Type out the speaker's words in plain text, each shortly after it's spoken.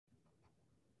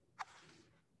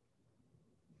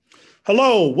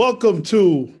Hello, welcome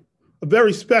to a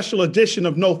very special edition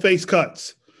of No Face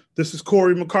Cuts. This is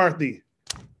Corey McCarthy.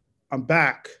 I'm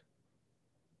back,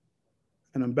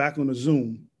 and I'm back on the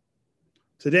Zoom.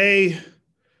 Today,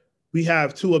 we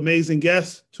have two amazing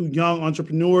guests, two young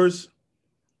entrepreneurs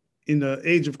in the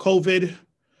age of COVID.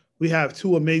 We have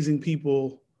two amazing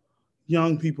people,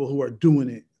 young people who are doing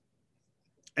it,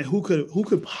 and who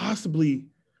could possibly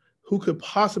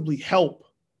help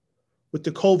with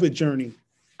the COVID journey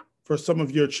for some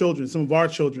of your children, some of our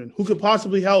children, who could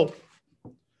possibly help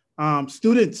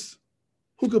students,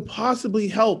 who could possibly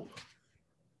help,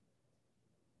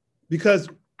 because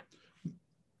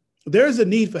there is a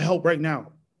need for help right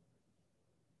now.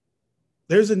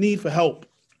 There's a need for help.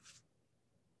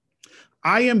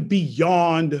 I am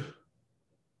beyond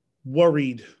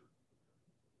worried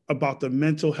about the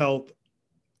mental health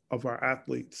of our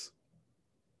athletes,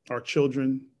 our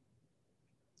children,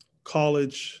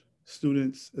 college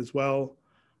students as well.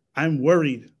 I'm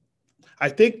worried. I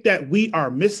think that we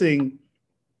are missing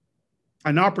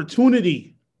an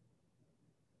opportunity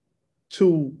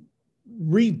to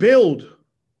rebuild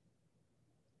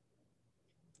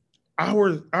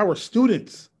our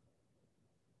students,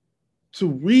 to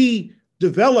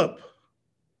redevelop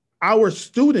our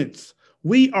students.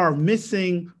 We are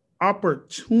missing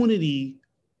opportunity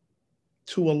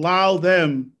to allow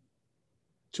them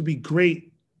to be great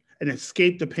and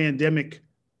escape the pandemic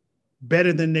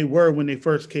better than they were when they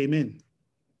first came in.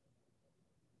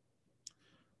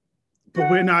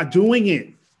 But we're not doing it.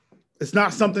 It's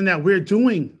not something that we're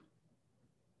doing.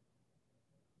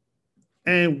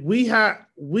 And we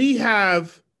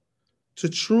have to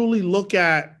truly look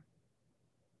at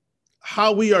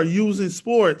how we are using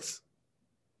sports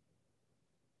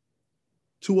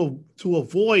to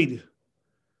avoid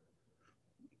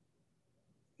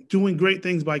doing great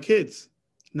things by kids.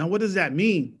 Now, what does that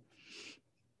mean?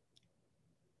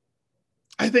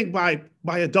 I think by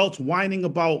adults whining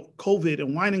about COVID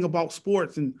and whining about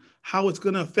sports and how it's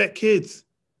going to affect kids,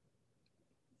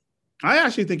 I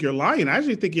actually think you're lying. I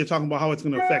actually think you're talking about how it's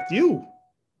going to affect you,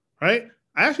 right?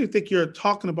 I actually think you're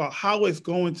talking about how it's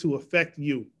going to affect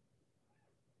you.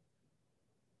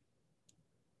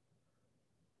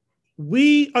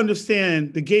 We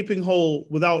understand the gaping hole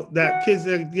without that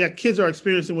kids are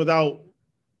experiencing without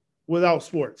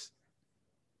sports.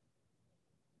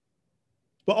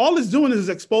 But all it's doing is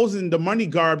exposing the money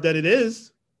garb that it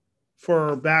is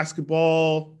for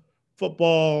basketball,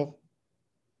 football.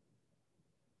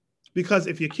 Because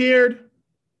if you cared,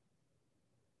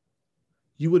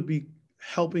 you would be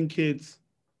helping kids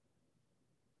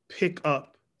pick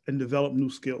up and develop new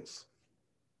skills.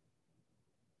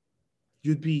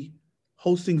 You'd be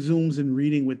hosting Zooms and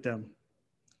reading with them.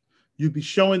 You'd be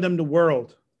showing them the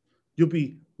world. You'll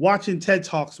be watching TED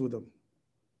Talks with them.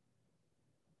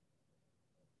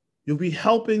 You'll be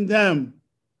helping them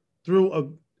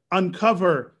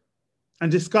uncover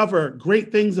and discover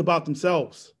great things about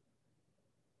themselves.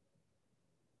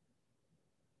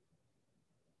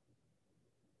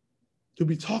 You'll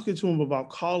be talking to them about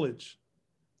college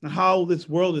and how this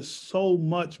world is so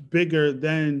much bigger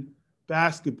than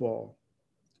basketball,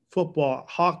 football,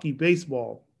 hockey,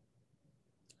 baseball.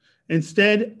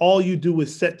 Instead, all you do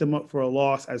is set them up for a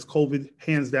loss as COVID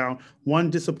hands down one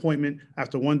disappointment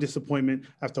after one disappointment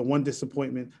after one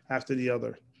disappointment after the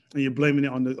other. And you're blaming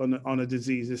it on a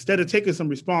disease. Instead of taking some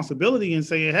responsibility and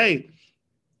saying, hey,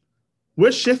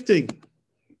 we're shifting.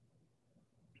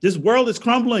 This world is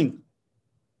crumbling.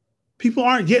 People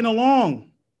aren't getting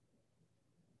along.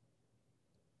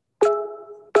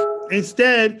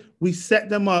 Instead, we set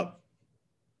them up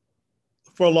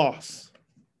for a loss.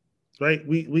 Right?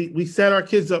 We set our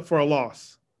kids up for a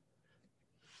loss.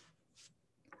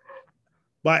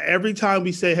 By every time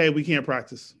we say, hey, we can't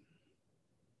practice.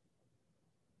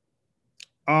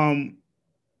 Pay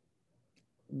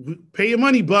your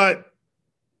money, but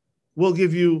we'll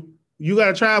give you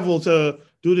got to travel to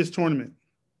do this tournament.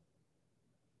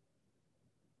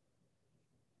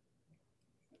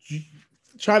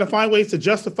 Try to find ways to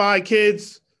justify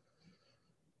kids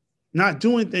not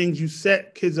doing things. You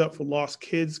set kids up for loss.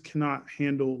 Kids cannot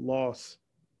handle loss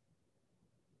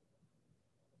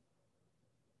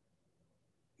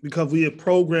because we have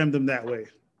programmed them that way.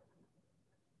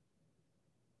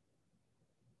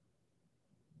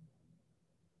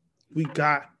 We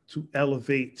got to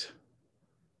elevate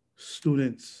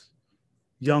students,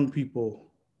 young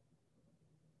people.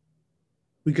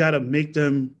 We got to make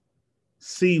them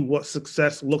see what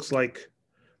success looks like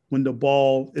when the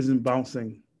ball isn't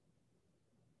bouncing.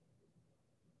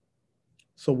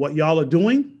 So what y'all are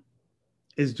doing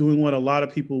is doing what a lot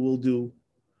of people will do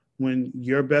when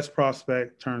your best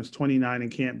prospect turns 29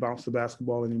 and can't bounce the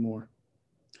basketball anymore?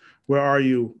 Where are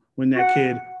you when that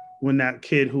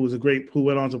kid who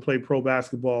went on to play pro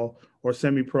basketball or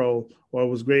semi-pro or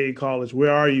was great in college,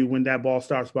 where are you when that ball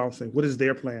starts bouncing? What is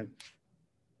their plan?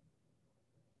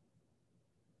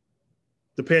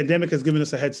 The pandemic has given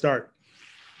us a head start.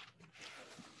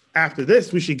 After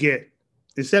this, we should get,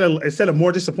 instead of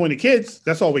more disappointed kids,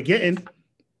 that's all we're getting.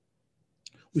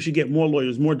 We should get more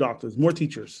lawyers, more doctors, more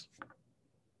teachers,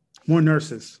 more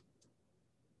nurses.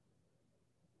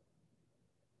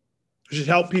 We should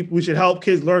help people. We should help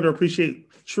kids learn to appreciate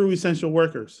true essential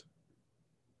workers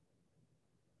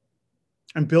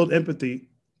and build empathy.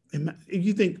 If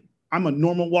you think I'm a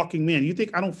normal walking man, you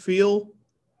think I don't feel?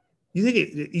 You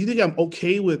think I'm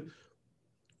okay with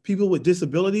people with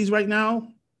disabilities right now?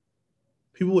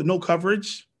 People with no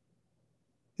coverage?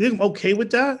 You think I'm okay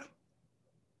with that?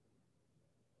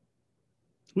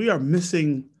 We are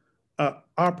missing an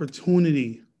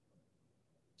opportunity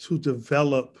to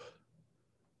develop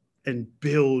and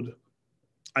build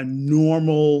a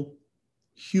normal,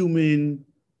 human,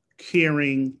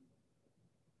 caring,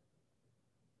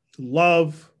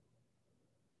 love,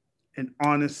 and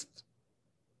honest,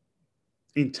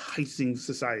 enticing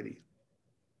society.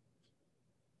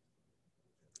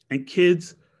 And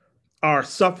kids are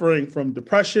suffering from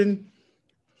depression,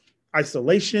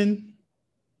 isolation,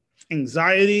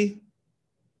 anxiety.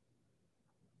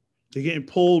 They're getting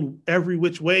pulled every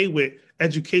which way with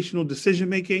educational decision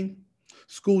making,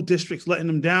 school districts letting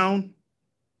them down.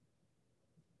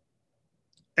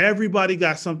 Everybody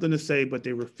got something to say, but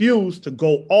they refuse to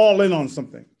go all in on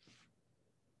something.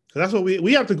 So that's what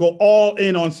we have to go all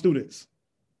in on students,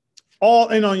 all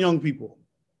in on young people.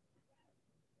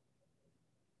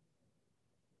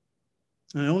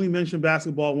 And I only mentioned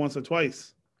basketball once or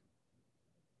twice.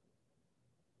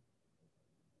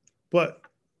 But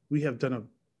we have done a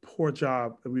poor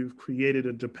job and we've created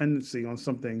a dependency on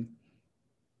something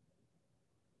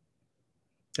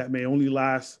that may only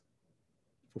last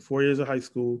for 4 years of high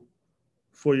school,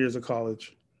 4 years of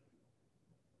college.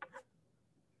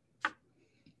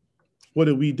 What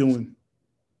are we doing?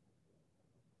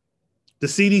 The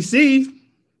CDC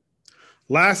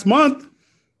last month,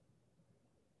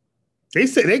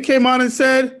 they came out and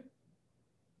said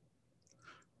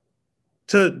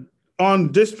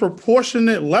on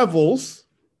disproportionate levels,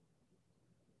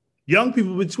 young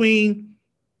people between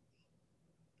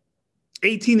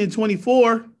 18 and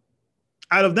 24,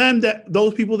 out of them,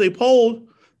 those people they polled,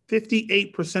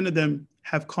 58% of them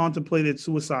have contemplated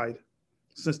suicide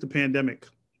since the pandemic.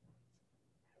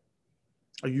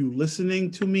 Are you listening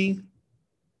to me?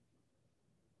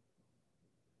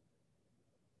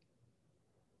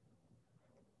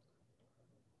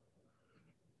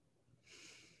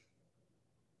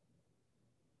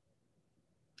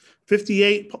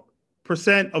 %58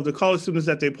 of the college students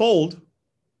that they polled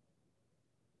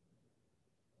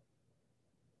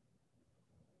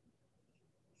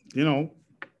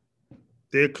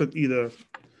they could either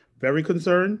very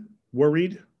concerned,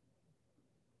 worried,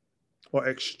 or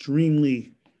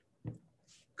extremely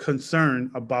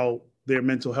concerned about their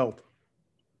mental health.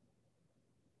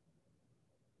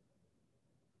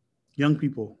 Young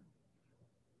people.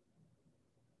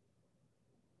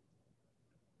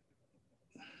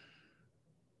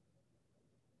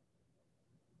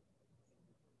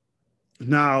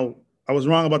 Now, I was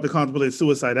wrong about the contemplated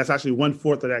suicide. That's actually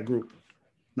 1/4 of that group,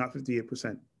 not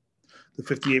 58%. The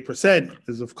 58%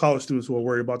 is of college students who are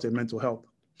worried about their mental health.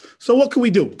 So what can we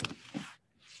do?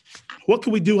 What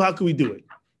can we do? How can we do it?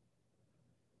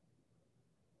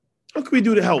 What can we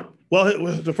do to help?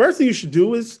 Well, the first thing you should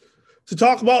do is to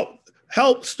talk about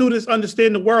help students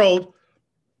understand the world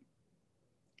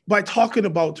by talking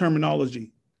about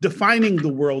terminology, defining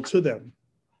the world to them.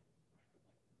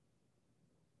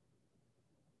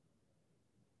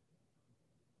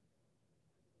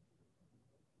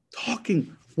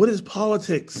 Talking, what is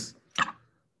politics?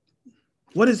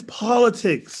 What is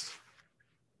politics?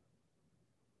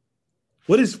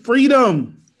 What is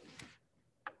freedom?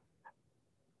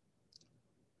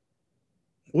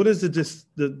 What is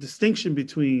the distinction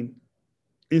between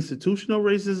institutional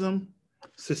racism,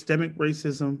 systemic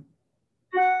racism,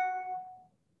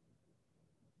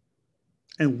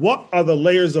 and what are the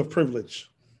layers of privilege?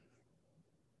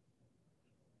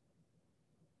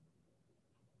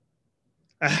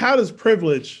 And how does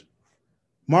privilege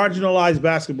marginalize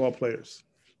basketball players?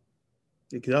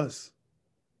 It does.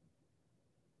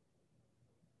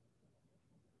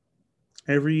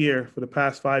 Every year for the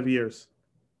past 5 years,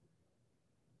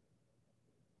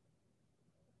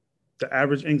 the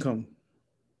average income,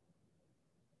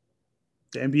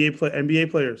 the NBA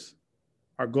players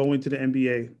are going to the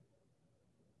NBA.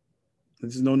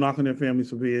 There's no knocking their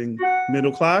families for being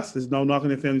middle class. There's no knocking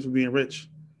their families for being rich.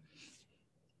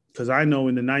 Because I know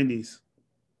in the 90s,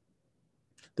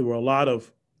 there were a lot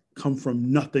of come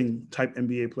from nothing type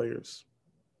NBA players.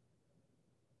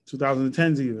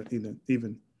 2010s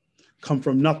even come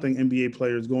from nothing NBA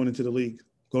players going into the league,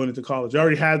 going into college. They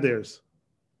already had theirs.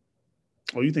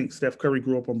 Oh, you think Steph Curry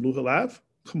grew up on Blue Hill Ave?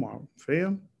 Come on,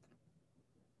 fam.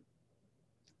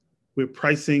 We're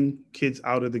pricing kids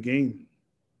out of the game.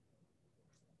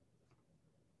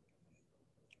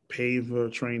 Paying for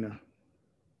a trainer.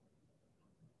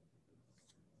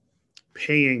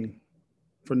 Paying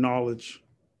for knowledge.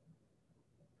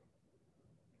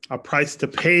 A price to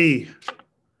pay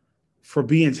for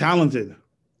being talented.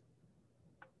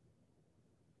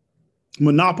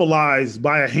 Monopolized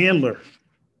by a handler.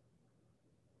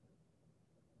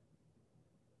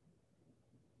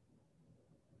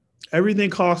 Everything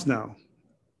costs now.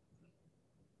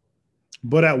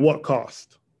 But at what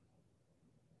cost?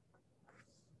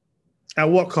 At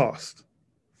what cost?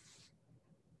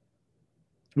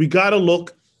 We got to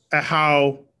look at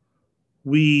how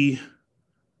we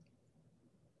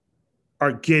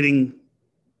are getting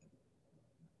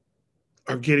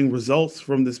results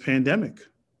from this pandemic.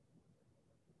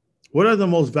 What are the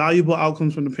most valuable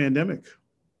outcomes from the pandemic?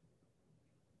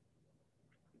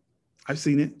 I've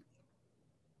seen it.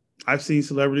 I've seen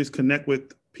celebrities connect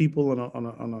with people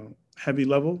on a heavy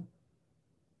level,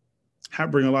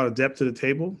 bring a lot of depth to the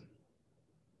table.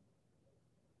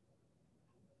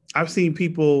 I've seen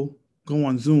people go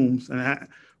on Zooms and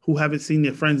who haven't seen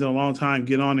their friends in a long time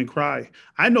get on and cry.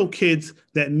 I know kids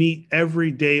that meet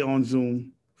every day on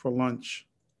Zoom for lunch.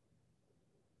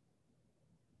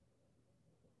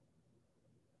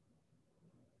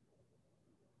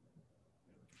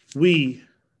 We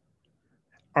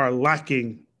are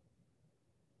lacking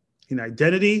in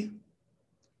identity,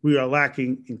 we are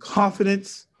lacking in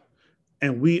confidence,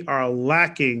 and we are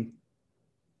lacking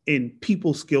in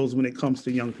people skills when it comes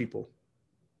to young people.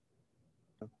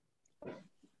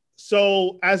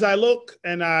 So as I look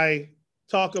and I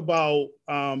talk about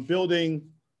building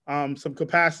some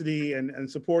capacity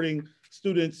and supporting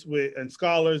students and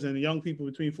scholars and young people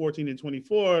between 14 and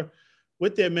 24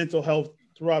 with their mental health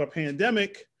throughout a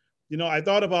pandemic, I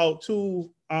thought about two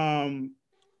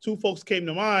folks came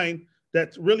to mind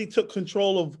that really took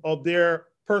control of their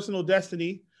personal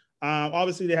destiny.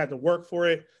 Obviously, they had to work for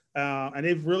it, and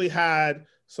they've really had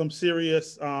some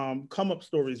serious come-up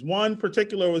stories. One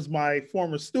particular was my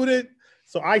former student.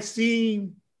 So I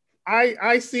seen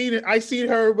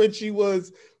her when she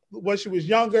was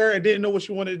younger and didn't know what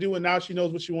she wanted to do, and now she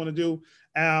knows what she want to do.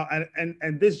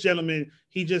 And this gentleman,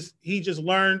 he just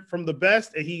learned from the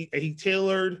best, and he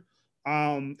tailored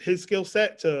his skill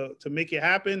set to make it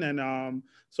happen. And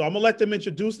so I'm gonna let them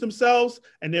introduce themselves,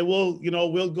 and then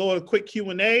we'll go a quick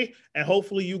Q&A, and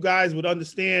hopefully you guys would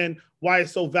understand why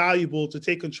it's so valuable to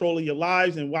take control of your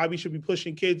lives and why we should be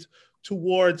pushing kids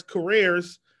towards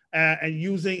careers and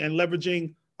using and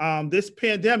leveraging this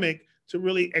pandemic to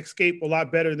really escape a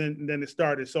lot better than it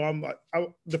started. So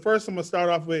the first I'm gonna start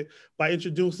off with by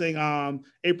introducing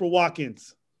April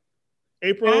Watkins.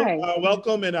 April,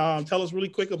 welcome, and tell us really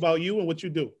quick about you and what you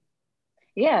do.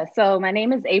 Yeah, so my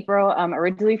name is April. I'm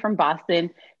originally from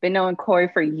Boston. Been knowing Corey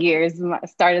for years.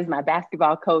 Started as my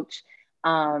basketball coach,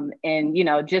 and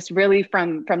just really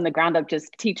from the ground up,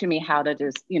 just teaching me how to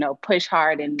just push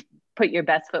hard and put your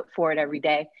best foot forward every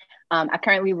day. I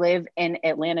currently live in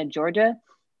Atlanta, Georgia,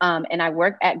 and I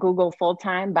work at Google full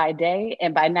time by day,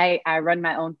 and by night I run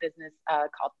my own business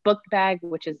called Book Bag,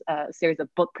 which is a series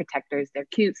of book protectors. They're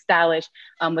cute, stylish,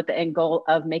 with the end goal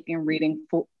of making reading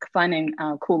fun and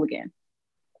cool again.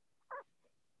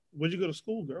 Where'd you go to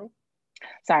school, girl?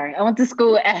 Sorry, I went to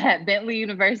school at Bentley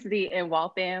University in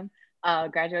Waltham.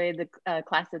 Graduated the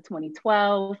class of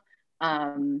 2012.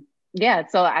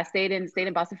 So I stayed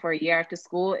in Boston for a year after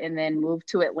school, and then moved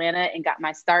to Atlanta and got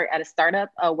my start at a startup,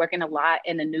 working a lot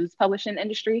in the news publishing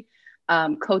industry,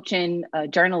 coaching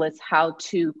journalists how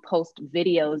to post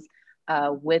videos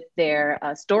with their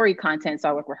story content. So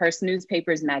I work with Hearst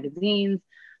newspapers, magazines,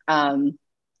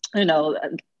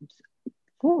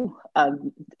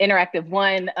 Interactive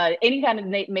One, any kind of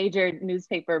major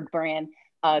newspaper brand,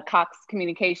 Cox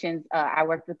Communications, I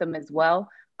worked with them as well.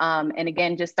 And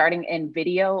again, just starting in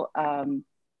video, and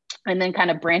then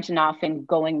kind of branching off and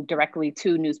going directly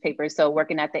to newspapers. So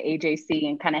working at the AJC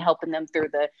and kind of helping them through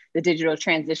the digital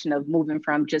transition of moving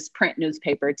from just print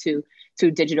newspaper to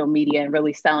digital media, and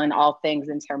really selling all things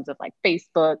in terms of like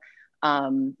Facebook,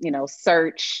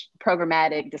 search,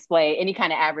 programmatic, display, any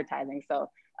kind of advertising. So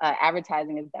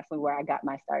advertising is definitely where I got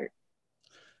my start.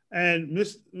 and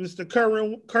Mr.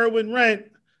 Kerwin Rent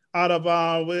out of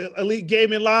Elite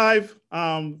Gaming Live.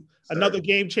 Another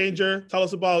game changer. Tell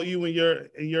us about you and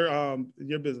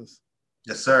your business.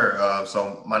 Yes, sir.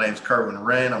 So my name is Kerwin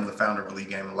Wren. I'm the founder of Elite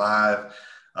Gaming Live.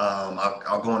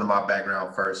 I'll go into my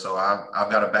background first. So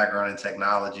I've got a background in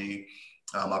technology.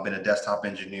 I've been a desktop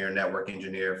engineer, network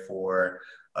engineer for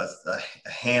a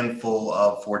handful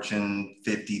of Fortune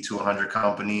 50 to 100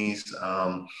 companies.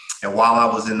 And while I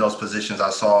was in those positions, I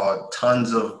saw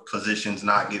tons of positions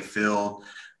not get filled,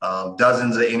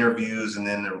 dozens of interviews, and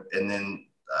then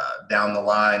down the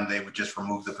line, they would just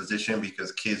remove the position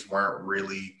because kids weren't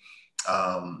really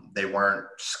they weren't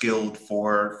skilled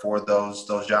for those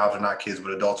jobs, or not kids,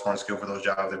 but adults weren't skilled for those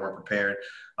jobs. They weren't prepared.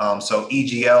 So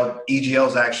EGL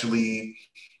is actually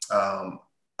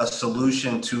a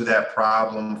solution to that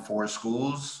problem for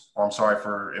schools, or I'm sorry,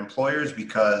 for employers,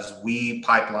 because we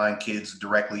pipeline kids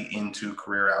directly into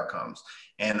career outcomes.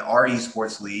 And our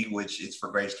esports league, which is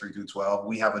for grades 3 through 12,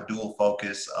 we have a dual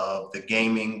focus of the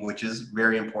gaming, which is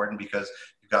very important because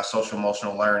you've got social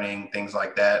emotional learning, things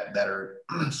like that are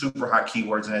super hot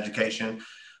keywords in education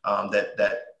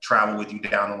that travel with you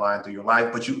down the line through your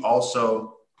life. But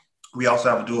we also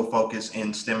have a dual focus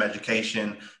in STEM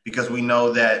education, because we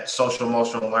know that social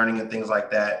emotional learning and things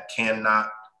like that cannot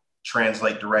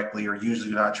translate directly, or usually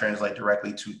do not translate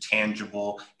directly, to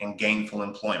tangible and gainful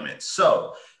employment.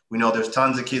 So we know there's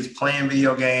tons of kids playing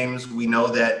video games. We know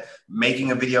that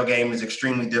making a video game is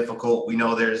extremely difficult. We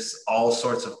know there's all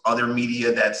sorts of other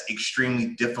media that's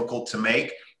extremely difficult to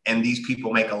make. And these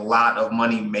people make a lot of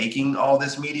money making all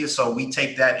this media. So we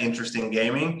take that interest in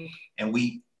gaming and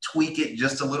we tweak it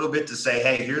just a little bit to say,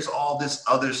 hey, here's all this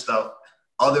other stuff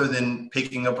other than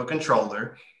picking up a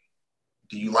controller.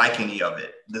 Do you like any of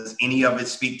it? Does any of it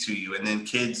speak to you? And then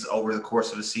kids, over the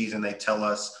course of the season, they tell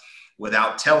us,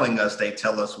 without telling us, they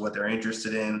tell us what they're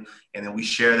interested in. And then we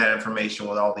share that information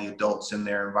with all the adults in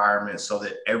their environment so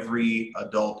that every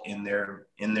adult in their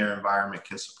environment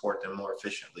can support them more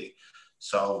efficiently.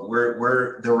 So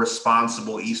we're the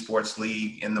responsible esports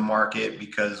league in the market,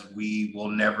 because we will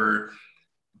never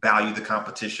value the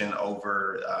competition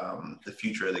over the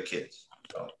future of the kids.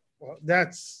 So. Well,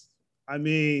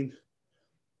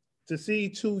 to see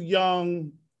two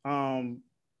young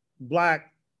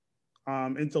Black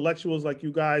intellectuals like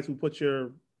you guys who put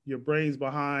your brains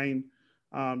behind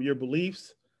your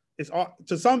beliefs, it's all,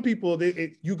 to some people,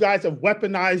 you guys have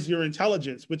weaponized your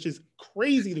intelligence, which is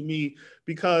crazy to me,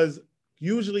 because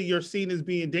usually you're seen as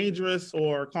being dangerous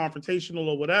or confrontational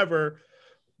or whatever,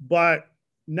 but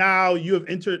now you have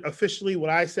entered officially,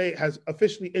 what I say has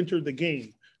officially entered the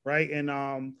game, right?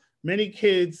 And many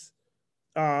kids,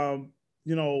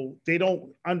 they don't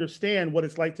understand what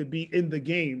it's like to be in the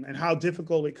game and how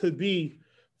difficult it could be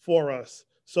for us.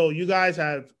 So you guys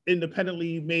have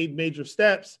independently made major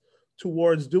steps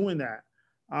towards doing that.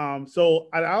 So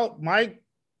my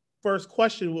first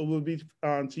question would be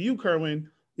to you, Kerwin.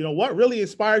 What really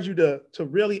inspired you to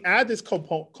really add this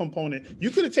component?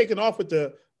 You could have taken off with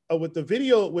the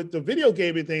video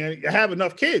gaming thing and have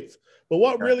enough kids. But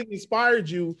what really inspired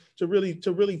you to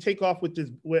really take off with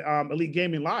Elite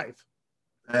Gaming Live?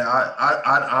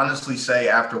 I'd honestly say,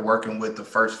 after working with the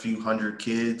first few hundred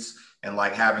kids and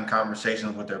like having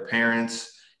conversations with their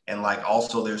parents and like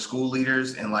also their school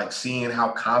leaders, and like seeing how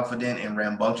confident and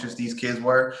rambunctious these kids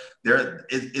were,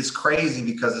 it's crazy,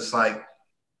 because it's like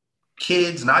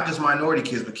kids, not just minority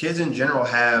kids, but kids in general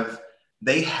have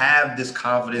this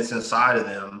confidence inside of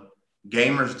them.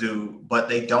 Gamers do, but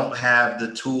they don't have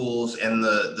the tools and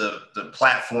the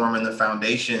platform and the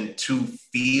foundation to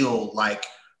feel like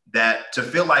that,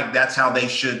 that's how they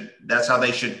should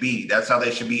be. That's how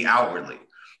they should be outwardly.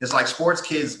 It's like sports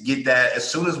kids get that as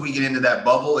soon as we get into that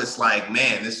bubble. It's like,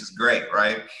 man, this is great,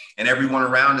 right? And everyone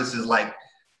around us is like,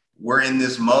 we're in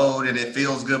this mode and it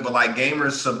feels good. But like,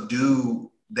 gamers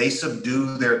subdue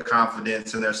their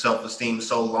confidence and their self-esteem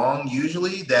so long,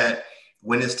 usually, that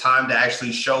when it's time to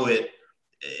actually show it,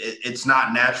 it's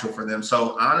not natural for them.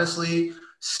 So honestly,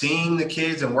 seeing the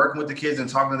kids and working with the kids and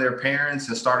talking to their parents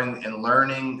and starting and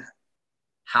learning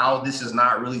how this is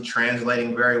not really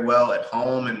translating very well at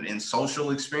home and in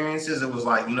social experiences, it was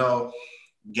like,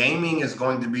 gaming is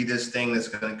going to be this thing that's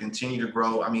going to continue to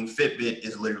grow. I mean, Fitbit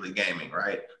is literally gaming,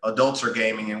 right? Adults are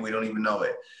gaming and we don't even know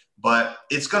it. But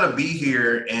it's going to be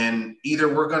here, and either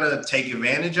we're going to take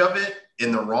advantage of it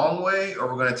in the wrong way, or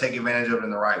we're going to take advantage of it in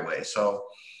the right way. So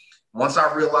once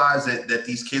I realized that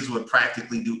these kids would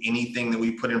practically do anything that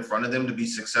we put in front of them to be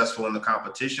successful in the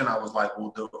competition, I was like,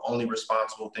 well, the only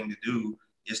responsible thing to do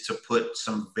is to put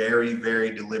some very,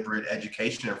 very deliberate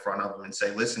education in front of them and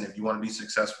say, listen, if you want to be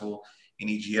successful in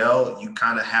EGL, you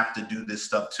kind of have to do this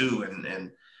stuff too.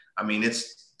 And I mean,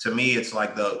 to me, it's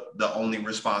like the only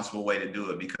responsible way to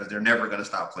do it, because they're never going to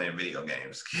stop playing video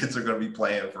games. Kids are going to be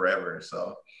playing forever.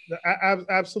 So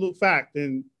absolute fact.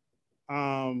 And,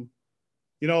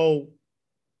 you know,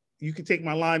 you can take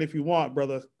my line if you want,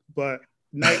 brother, but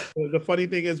Nike, the funny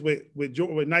thing is with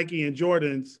Nike and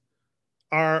Jordans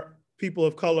are people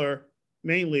of color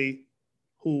mainly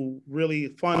who really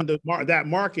fund that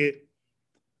market.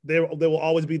 They will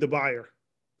always be the buyer.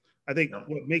 I think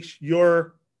what makes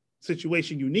your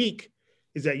situation unique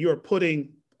is that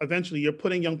eventually you're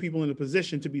putting young people in a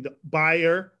position to be the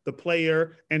buyer, the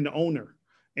player, and the owner.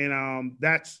 And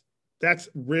that's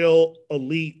real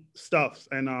elite stuff.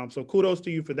 And so kudos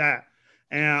to you for that.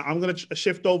 And I'm going to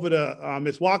shift over to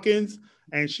Ms. Watkins.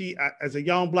 And she, as a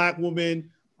young Black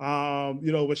woman,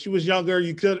 you know, when she was younger,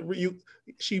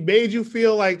 she made you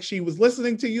feel like she was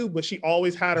listening to you, but she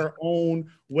always had her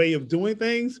own way of doing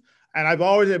things. And I've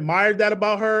always admired that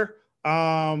about her.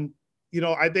 You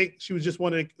know, I think she was just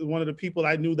one of the people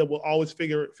I knew that will always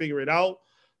figure it out.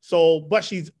 So, but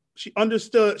she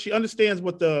understands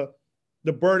what the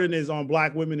burden is on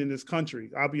Black women in this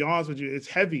country. I'll be honest with you, it's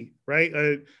heavy, right?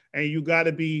 And you got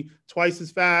to be twice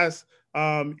as fast.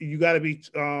 You got to be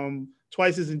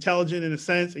twice as intelligent in a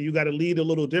sense, and you got to lead a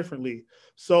little differently.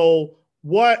 So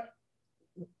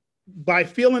by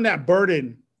feeling that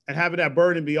burden and having that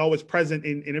burden be always present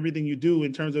in everything you do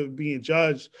in terms of being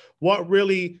judged, what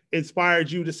really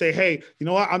inspired you to say, hey, you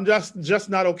know what, I'm just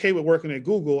not okay with working at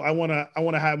Google. I want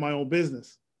to have my own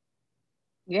business.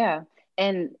 Yeah.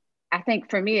 And I think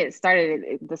for me, it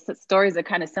started, the stories are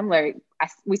kind of similar.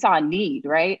 We saw a need,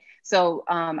 right? So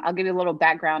I'll give you a little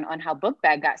background on how Book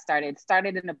Bag got started.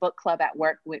 Started in a book club at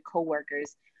work with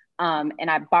coworkers. And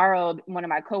I borrowed one of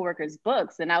my coworkers'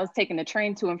 books, and I was taking the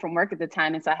train to and from work at the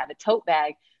time. And so I had a tote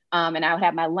bag, and I would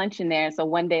have my lunch in there. And so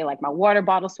one day, like, my water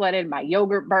bottle sweated, my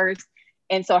yogurt burst.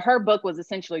 And so her book was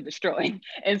essentially destroyed.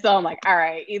 And so I'm like, all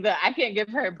right, either I can't give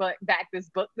her back this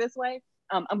book this way.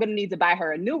 I'm going to need to buy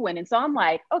her a new one. And so I'm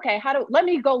like, okay, let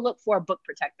me go look for a book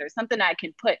protector, something I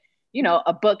can put, you know,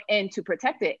 a book in to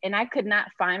protect it. And I could not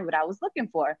find what I was looking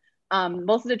for.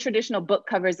 Most of the traditional book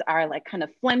covers are like kind of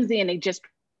flimsy, and they just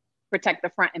protect the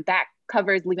front and back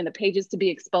covers, leaving the pages to be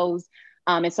exposed.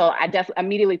 And so I definitely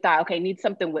immediately thought, okay, need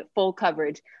something with full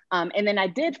coverage. And then I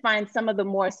did find some of the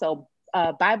more so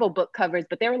Bible book covers,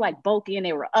 but they were like bulky and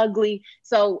they were ugly.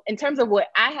 So in terms of what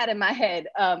I had in my head,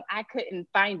 I couldn't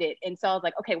find it. And so I was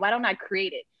like, okay, why don't I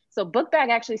create it? So Book Bag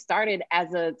actually started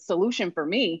as a solution for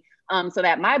me, so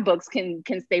that my books can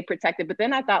stay protected. But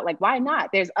then I thought, like, why not?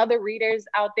 There's other readers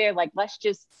out there. Like, let's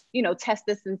just, you know, test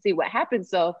this and see what happens.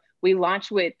 So we launched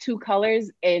with 2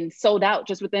 colors and sold out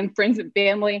just within friends and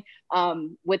family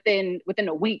within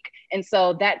a week. And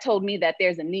so that told me that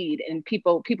there's a need, and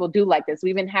people do like this.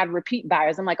 We even had repeat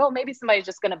buyers. I'm like, oh, maybe somebody's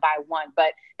just going to buy one,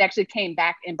 but they actually came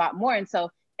back and bought more. And so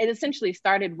it essentially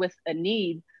started with a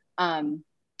need.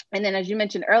 And then, as you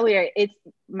mentioned earlier,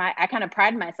 I kind of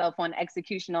pride myself on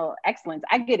executional excellence.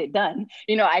 I get it done.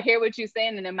 You know, I hear what you're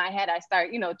saying, and in my head, I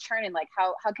start, you know, churning, like,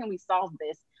 how can we solve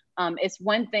this? It's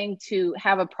one thing to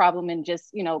have a problem and just,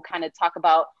 you know, kind of talk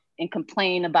about and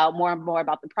complain about more and more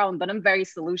about the problem, but I'm very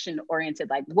solution oriented.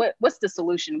 Like, what's the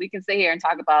solution? We can sit here and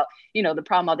talk about, you know, the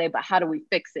problem all day, but how do we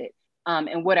fix it?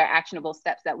 And what are actionable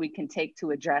steps that we can take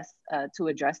to address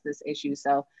this issue?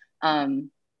 So,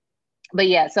 but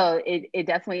yeah, so it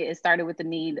definitely started with the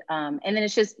need, and then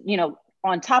it's just, you know,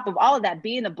 on top of all of that,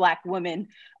 being a Black woman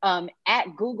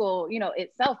at Google, you know,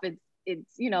 itself,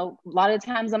 it's, you know, a lot of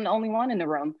times I'm the only one in the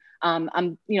room.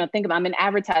 I'm, you know, I'm in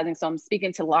advertising, so I'm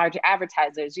speaking to large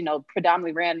advertisers, you know,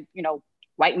 predominantly ran, you know,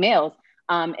 white males,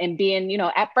 and being, you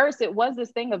know, at first it was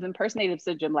this thing of impersonative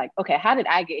syndrome, like, okay, how did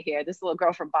I get here? This little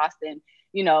girl from Boston,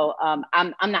 you know,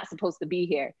 I'm not supposed to be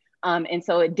here. And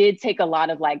so it did take a lot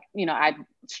of, like, you know, I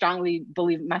strongly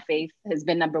believe my faith has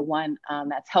been number one.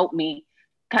 That's helped me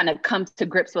kind of come to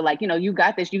grips with, like, you know, you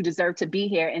got this, you deserve to be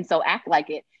here. And so act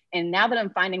like it. And now that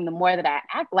I'm finding the more that I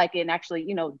act like it and actually,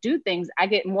 you know, do things, I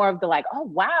get more of the, like, oh,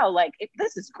 wow, like,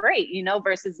 this is great, you know,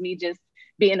 versus me just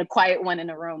being a quiet one in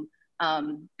the room.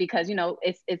 Because, you know,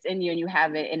 it's in you and you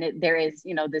have it. And there is,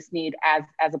 you know, this need as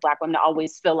a Black woman to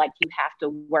always feel like you have to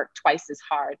work twice as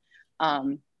hard.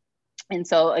 And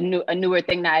so a newer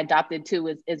thing that I adopted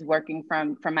too is working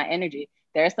from my energy.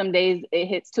 There are some days it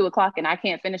hits 2:00 and I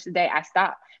can't finish the day. I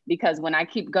stop, because when I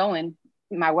keep going,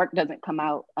 my work doesn't come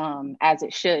out as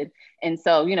it should. And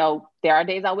so, you know, there are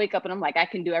days I'll wake up and I'm like, I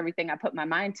can do everything I put my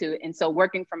mind to. And so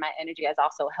working from my energy has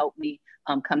also helped me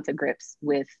come to grips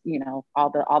with, you know, all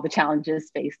the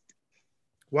challenges faced.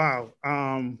 Wow.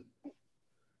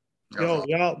 Yo,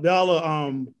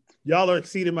 y'all are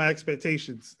exceeding my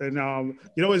expectations, and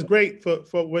it's great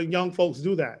for when young folks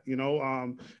do that.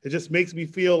 It just makes me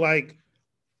feel like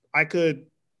I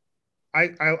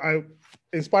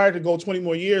inspired to go 20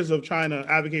 more years of trying to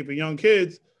advocate for young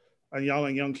kids, and y'all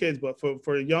ain't young kids, but for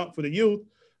the youth,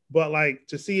 but like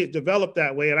to see it develop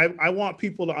that way, and I want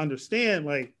people to understand,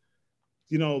 like,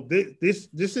 this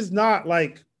is not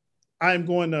like I'm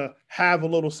going to have a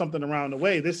little something around the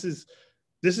way. This is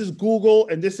Google,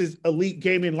 and this is Elite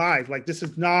Gaming Live. Like, this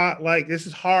is not like, this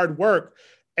is hard work.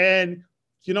 And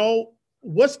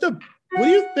what do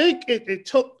you think it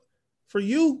took for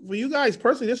you guys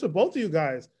personally, this for both of you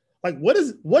guys? Like, what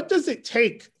does it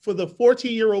take for the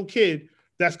 14-year-old kid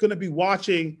that's going to be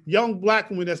watching, young Black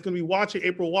woman that's going to be watching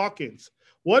April Watkins?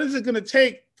 What is it going to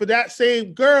take for that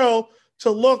same girl to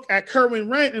look at Kerwin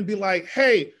Wren and be like,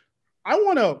 hey, I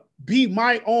want to be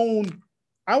my own,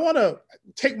 I want to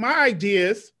take my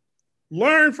ideas,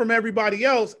 learn from everybody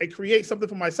else, and create something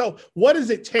for myself? What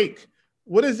does it take?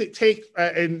 What does it take?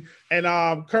 And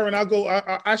Kerwin,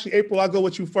 actually, April, I'll go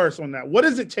with you first on that. What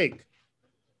does it take?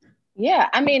 Yeah,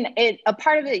 I mean, a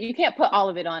part of it, you can't put all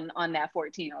of it on that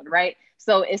 14-year-old, right?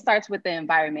 So it starts with the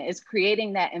environment. It's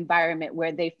creating that environment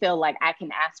where they feel like I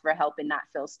can ask for help and not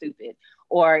feel stupid.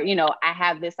 Or, I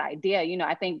have this idea.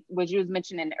 I think what you was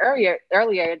mentioning earlier,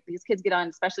 these kids get on,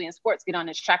 especially in sports, get on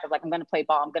this track of like, I'm going to play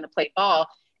ball.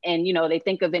 And, they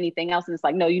think of anything else. And it's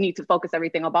like, no, you need to focus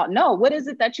everything about, no, what is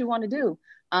it that you want to do?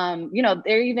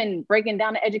 They're even breaking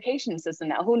down the education system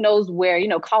now. Who knows where,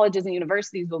 colleges and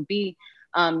universities will be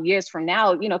years from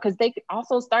now, because they could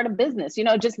also start a business,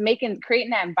 just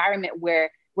creating that environment where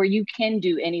you can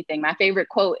do anything. My favorite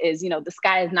quote is, the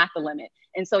sky is not the limit.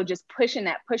 And so just pushing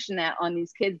that on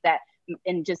these kids,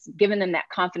 and just giving them that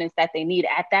confidence that they need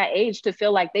at that age to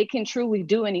feel like they can truly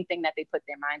do anything that they put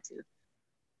their mind to.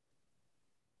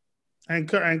 And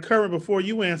Kerwin, before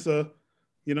you answer,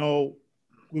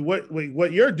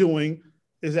 what you're doing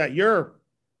is that you're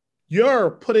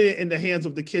putting it in the hands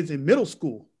of the kids in middle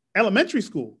school, elementary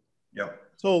school. Yep.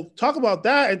 So talk about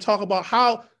that, and talk about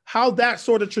how that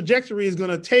sort of trajectory is going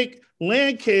to take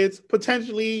land kids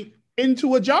potentially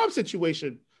into a job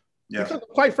situation. Yeah. Because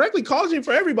quite frankly, college ain't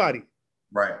for everybody.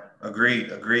 Right.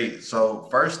 Agreed. So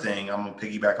first thing, I'm going to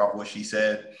piggyback off what she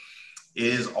said,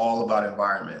 is all about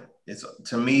environment.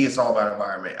 To me, it's all about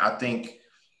environment. I think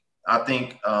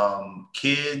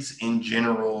kids in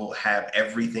general have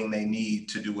everything they need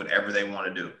to do whatever they want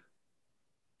to do.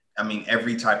 I mean,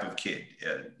 every type of kid,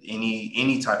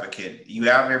 any type of kid, you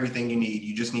have everything you need.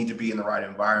 You just need to be in the right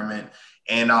environment.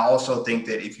 And I also think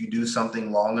that if you do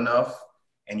something long enough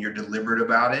and you're deliberate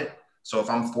about it, so if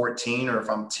I'm 14 or if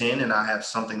I'm 10 and I have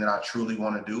something that I truly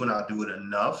want to do and I'll do it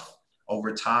enough,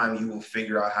 over time, you will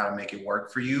figure out how to make it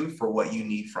work for you for what you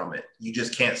need from it. You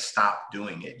just can't stop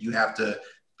doing it. You have to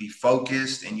be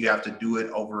focused, and you have to do it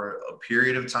over a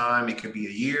period of time. It could be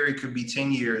a year, it could be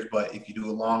 10 years, but if you do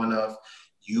it long enough,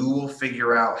 you will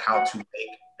figure out how to make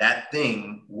that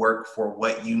thing work for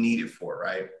what you need it for,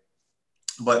 right?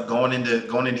 But going into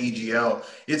EGL,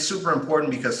 it's super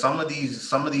important because some of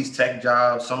these tech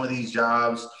jobs, some of these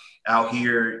jobs out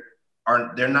here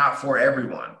they're not for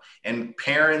everyone. And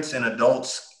parents and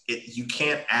adults, you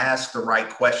can't ask the right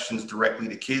questions directly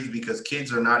to kids because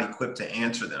kids are not equipped to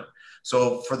answer them.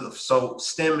 So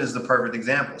STEM is the perfect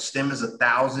example. STEM is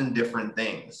 1,000 different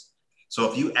things. So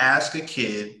if you ask a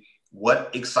kid what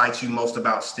excites you most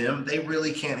about STEM, they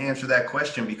really can't answer that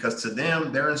question because to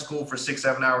them, they're in school for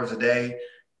 6-7 hours a day.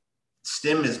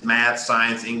 STEM is math,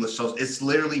 science, English, so it's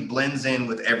literally blends in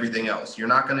with everything else. You're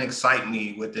not going to excite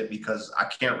me with it because I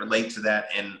can't relate to that.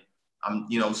 And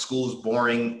school's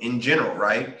boring in general,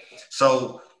 right?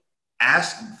 So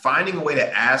finding a way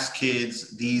to ask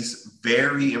kids these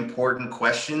very important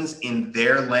questions in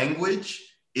their language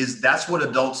that's what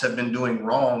adults have been doing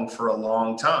wrong for a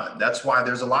long time. That's why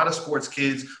there's a lot of sports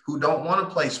kids who don't want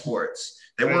to play sports.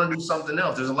 They want to do something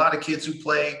else. There's a lot of kids who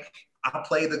I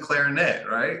played the clarinet,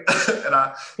 right? And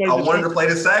I wanted to play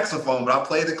the saxophone, but I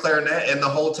played the clarinet. And the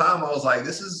whole time I was like,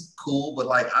 this is cool, but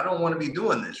like, I don't want to be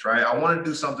doing this, right? I want to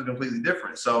do something completely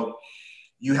different. So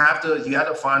you have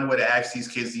to find a way to ask these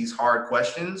kids these hard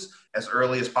questions as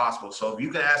early as possible. So if you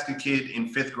can ask a kid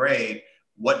in 5th grade,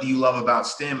 what do you love about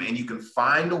STEM? And you can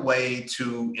find a way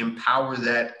to empower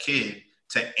that kid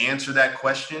to answer that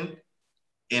question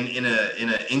in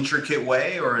an intricate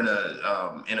way or in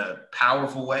a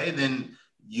powerful way, then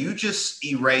you just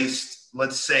erased,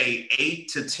 let's say, 8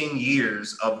 to 10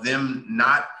 years of them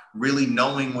not really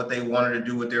knowing what they wanted to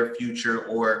do with their future,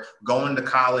 or going to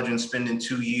college and spending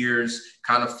 2 years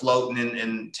kind of floating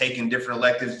and taking different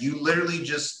electives. You literally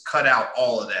just cut out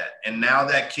all of that. And now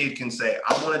that kid can say,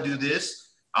 I want to do this.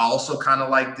 I also kind of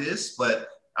like this, but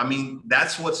I mean,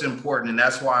 that's what's important. And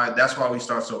that's why we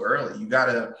start so early. You got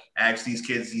to ask these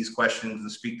kids these questions and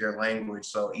speak their language.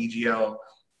 So EGL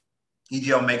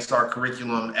makes our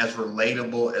curriculum as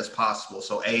relatable as possible.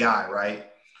 So AI, right?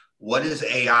 What is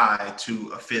AI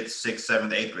to a 5th, 6th,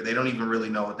 7th, 8th grade? They don't even really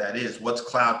know what that is. What's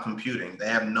cloud computing? They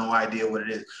have no idea what it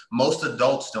is. Most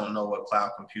adults don't know what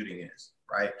cloud computing is,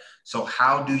 right? So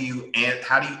how do you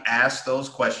ask those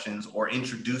questions or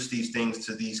introduce these things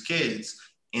to these kids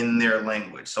in their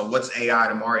language? So what's AI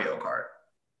to Mario Kart?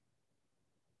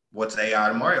 What's AI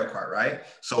to Mario Kart, right?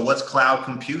 So what's cloud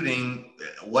computing?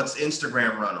 What's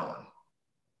Instagram run on?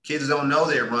 Kids don't know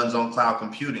that it runs on cloud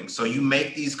computing. So you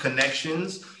make these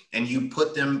connections and you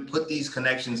put these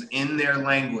connections in their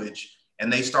language,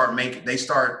 and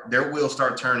their wheels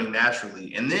start turning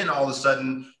naturally. And then all of a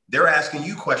sudden they're asking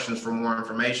you questions for more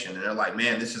information. And they're like,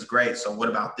 man, this is great. So what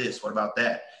about this? What about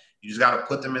that? You just got to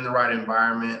put them in the right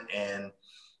environment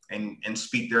and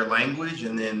speak their language.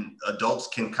 And then adults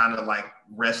can kind of like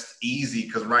rest easy,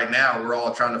 because right now we're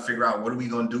all trying to figure out, what are we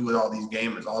going to do with all these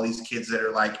gamers, all these kids that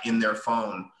are like in their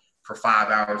phone for 5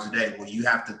 hours a day? Well, you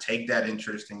have to take that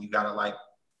interest and you got to like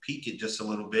peak it just a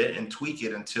little bit and tweak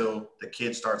it until the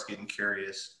kid starts getting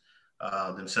curious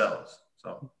themselves.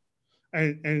 So,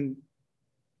 and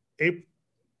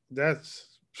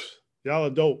that's, y'all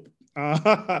are dope.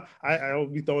 I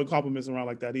don't be throwing compliments around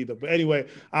like that either. But anyway,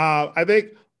 I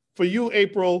think for you,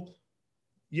 April,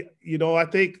 you know, I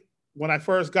think when I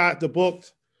first got the book,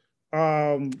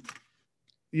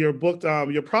 your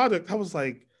product, I was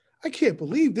like, I can't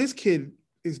believe this kid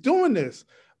is doing this.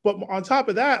 But on top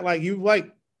of that, like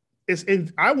I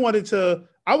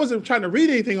wasn't trying to read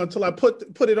anything until I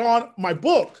put it on my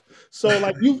book. So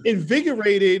like you've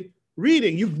invigorated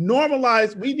reading. You've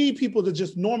normalized. We need people to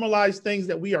just normalize things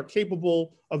that we are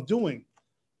capable of doing.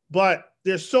 But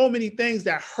there's so many things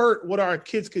that hurt what our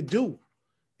kids could do,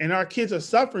 and our kids are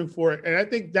suffering for it. And I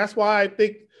think that's why I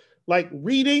think like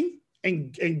reading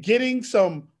and getting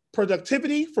some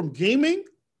productivity from gaming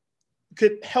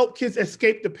could help kids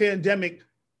escape the pandemic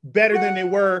better than they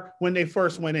were when they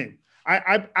first went in.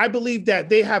 I believe that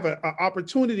they have an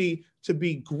opportunity to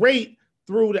be great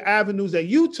through the avenues that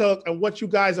you took and what you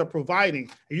guys are providing.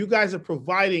 And you guys are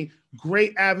providing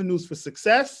great avenues for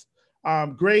success,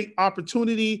 great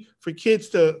opportunity for kids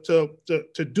to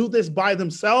do this by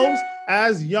themselves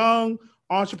as young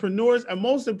entrepreneurs. And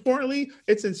most importantly,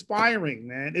 it's inspiring,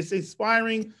 man. It's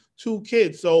inspiring to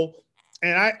kids. So,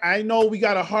 and I know we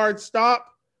got a hard stop,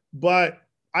 but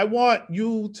I want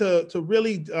you to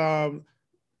really,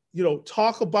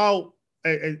 talk about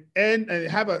and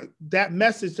have that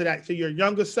message to your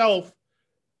younger self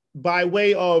by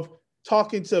way of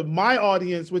talking to my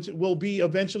audience, which will be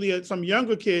eventually some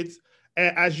younger kids,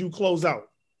 as you close out.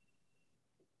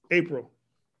 April.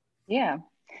 Yeah.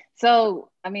 So,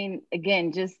 I mean,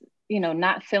 again, just,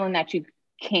 not feeling that you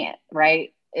can't,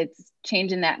 right? It's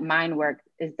changing that mind work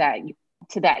is that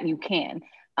you can.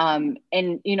 And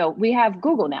we have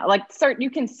Google now, like you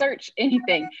can search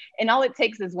anything, and all it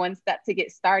takes is one step to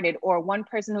get started, or one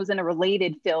person who's in a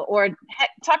related field, or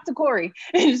talk to Corey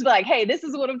and just be like, hey, this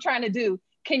is what I'm trying to do.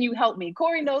 Can you help me?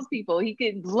 Corey knows people. He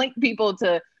could link people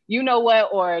to,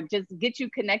 or just get you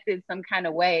connected some kind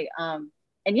of way. And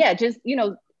yeah, just,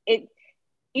 it,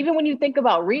 even when you think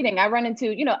about reading, I run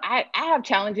into, I have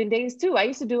challenging days too. I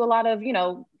used to do a lot of,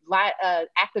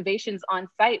 activations on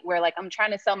site where like I'm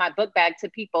trying to sell my book bag to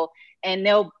people and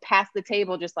they'll pass the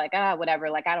table just like, whatever,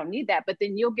 like I don't need that. But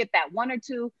then you'll get that one or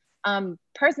two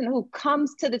person who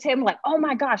comes to the table like, oh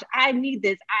my gosh, I need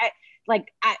this.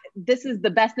 This is the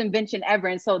best invention ever.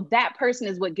 And so that person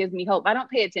is what gives me hope. I don't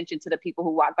pay attention to the people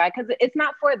who walk by because it's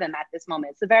not for them at this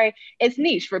moment. It's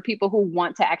niche for people who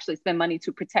want to actually spend money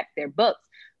to protect their books.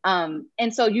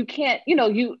 And so you can't,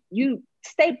 you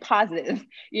stay positive,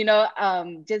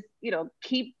 just,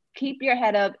 keep your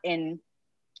head up and,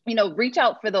 reach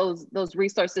out for those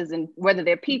resources, and whether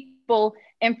they're people,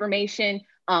 information,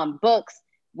 books,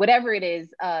 whatever it is,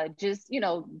 just,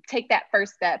 take that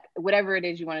first step, whatever it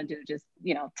is you want to do, just,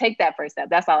 take that first step.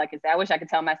 That's all I can say. I wish I could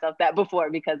tell myself that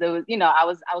before, because it was,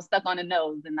 I was stuck on the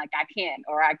nose and like, I can't,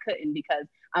 or I couldn't because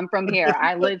I'm from here.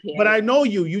 I live here. But I know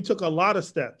you took a lot of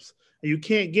steps, and you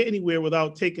can't get anywhere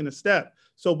without taking a step.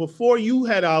 So before you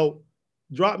head out,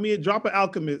 drop an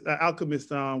alchemist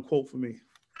quote for me.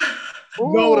 Ooh,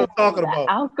 you know what I'm talking about.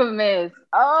 Alchemist.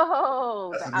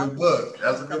 Oh, that's a good book.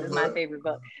 That's a good book. My favorite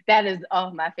book. That is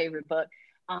my favorite book.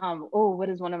 What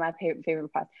is one of my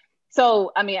favorite parts?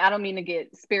 So, I mean, I don't mean to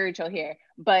get spiritual here,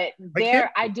 but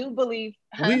I do believe.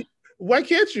 Why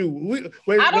can't you?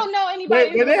 I don't know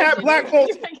anybody. When they had black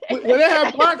folks, when they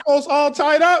had black folks all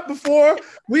tied up before,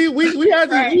 we had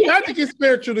to get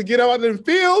spiritual to get out in the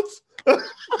fields.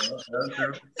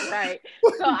 Right.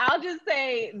 So I'll just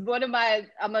say I'm going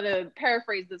to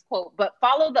paraphrase this quote, but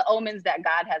follow the omens that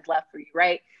God has left for you,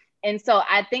 right? And so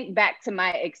I think back to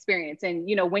my experience, and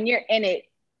when you're in it,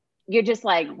 you're just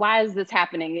like, why is this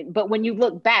happening? But when you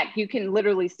look back, you can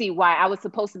literally see why I was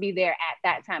supposed to be there at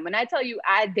that time. When I tell you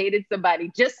I dated somebody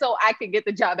just so I could get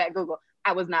the job at Google,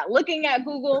 I was not looking at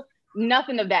Google,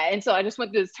 nothing of that. And so I just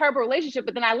went through this terrible relationship,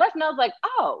 but then I left and I was like,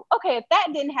 oh, okay, if that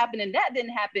didn't happen and that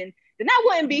didn't happen, then I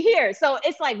wouldn't be here. So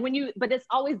it's like but it's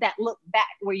always that look back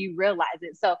where you realize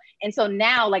it. So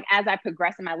now, like, as I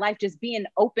progress in my life, just being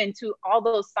open to all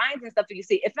those signs and stuff that you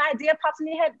see. If an idea pops in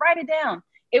your head, write it down.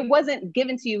 It wasn't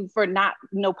given to you for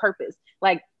no purpose.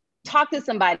 Like, talk to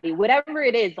somebody, whatever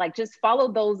it is, like, just follow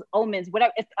those omens.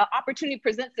 Whatever, if an opportunity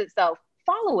presents itself,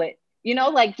 follow it.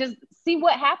 Like, just see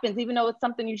what happens, even though it's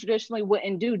something you traditionally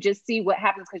wouldn't do, just see what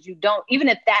happens, because even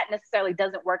if that necessarily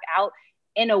doesn't work out,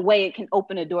 in a way, it can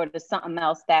open a door to something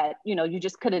else that, you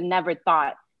just could have never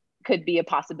thought could be a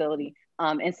possibility.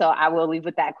 And so I will leave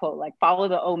with that quote, like, follow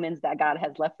the omens that God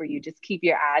has left for you. Just keep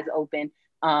your eyes open.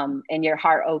 And your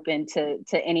heart open to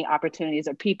any opportunities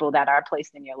or people that are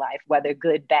placed in your life, whether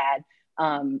good, bad,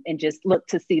 and just look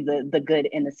to see the good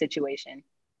in the situation.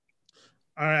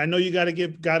 All right, I know you got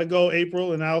to go,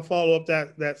 April, and I'll follow up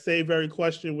that same very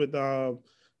question with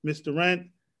Mr. Rent.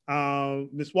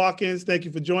 Ms. Watkins, thank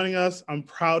you for joining us. I'm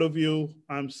proud of you.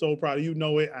 I'm so proud of you.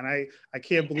 Know it, and I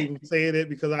can't believe I'm saying it,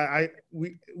 because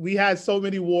we had so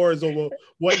many wars over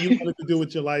what you wanted to do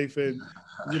with your life, and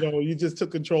you just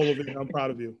took control of it, and I'm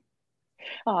proud of you.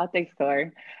 Oh, thanks,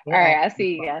 Corey. All right, I'll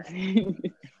see you guys.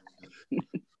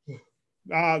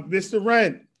 Mr.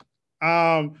 Rent,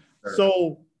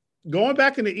 so going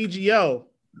back into EGL,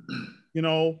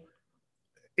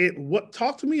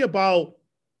 talk to me about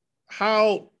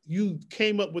how you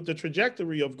came up with the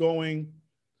trajectory of going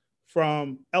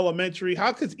from elementary.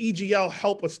 How could EGL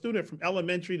help a student from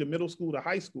elementary to middle school to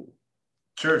high school?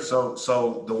 Sure.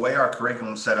 So the way our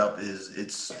curriculum set up is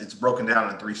it's broken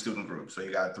down in 3 student groups. So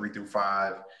you got 3 through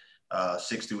 5,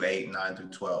 6 through 8, 9 through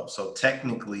 12. So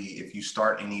technically, if you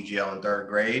start in EGL in 3rd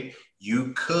grade,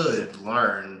 you could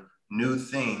learn new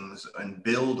things and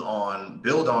build on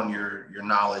your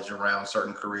knowledge around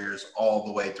certain careers all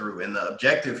the way through. And the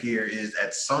objective here is,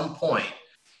 at some point,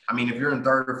 I mean, if you're in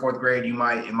 3rd or 4th grade, it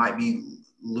might be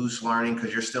loose learning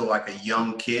because you're still like a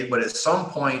young kid, but at some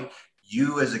point,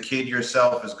 you as a kid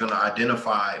yourself is going to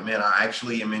identify, man, I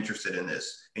actually am interested in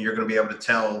this. And you're going to be able to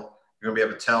tell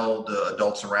the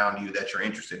adults around you that you're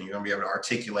interested in. You're going to be able to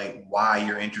articulate why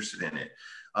you're interested in it.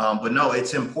 But no,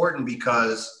 it's important,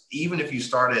 because even if you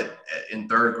start in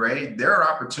 3rd grade, there are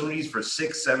opportunities for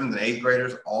 6th, 7th, and 8th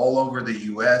graders all over the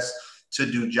U.S. to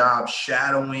do job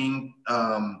shadowing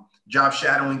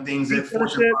things at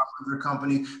Fortune 500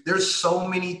 companies. There's so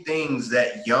many things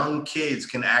that young kids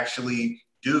can actually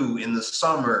do in the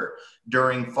summer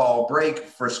during fall break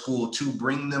for school to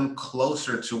bring them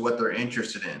closer to what they're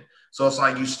interested in. So it's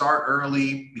like you start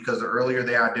early, because the earlier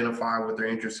they identify what they're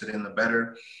interested in, the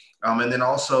better. And then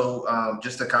also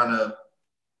just to kind of,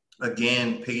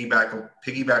 again,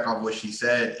 piggyback off what she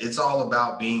said, it's all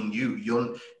about being you.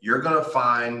 You're going to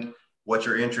find what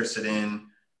you're interested in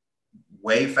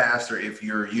way faster if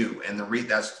you're you. And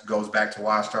that goes back to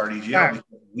why I started EGL,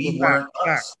 because we weren't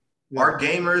us. Yeah. Our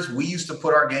gamers, we used to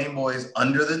put our Game Boys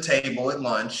under the table at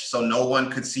lunch so no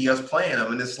one could see us playing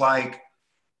them. And it's like,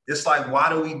 why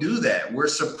do we do that? We're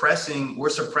suppressing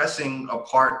a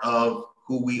part of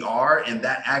who we are. And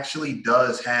that actually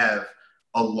does have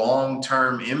a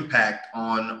long-term impact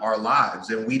on our lives.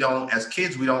 And as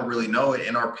kids, we don't really know it.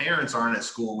 And our parents aren't at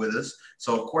school with us.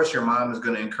 So of course your mom is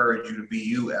going to encourage you to be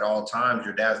you at all times.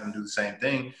 Your dad's going to do the same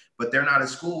thing, but they're not at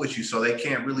school with you. So they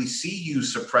can't really see you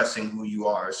suppressing who you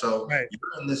are. So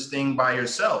You're in this thing by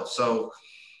yourself. So,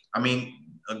 I mean,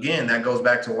 again, that goes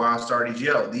back to why I started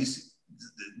EGL.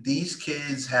 These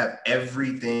kids have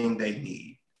everything they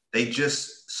need.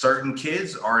 Certain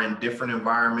kids are in different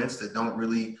environments that don't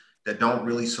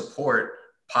really support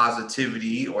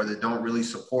positivity, or that don't really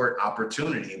support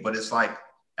opportunity. But it's like,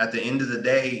 at the end of the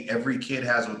day, every kid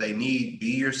has what they need.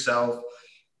 Be yourself,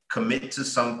 commit to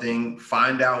something,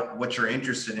 find out what you're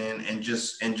interested in, and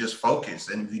just focus.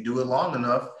 And if you do it long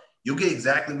enough, you'll get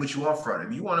exactly what you want from it.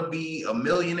 If you want to be a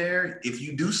millionaire, if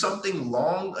you do something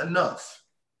long enough,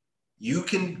 you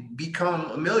can become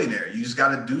a millionaire. You just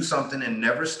got to do something and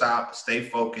never stop, stay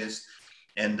focused,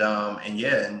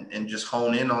 and just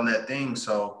hone in on that thing.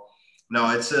 So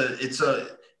no,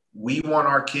 we want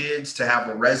our kids to have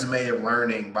a resume of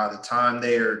learning by the time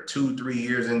they are 2-3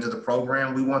 years into the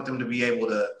program. We want them to be able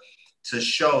to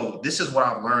show, this is what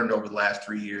I've learned over the last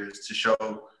 3 years, to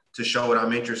show what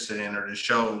I'm interested in, or to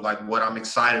show like what I'm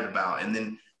excited about. And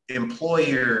then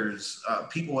employers,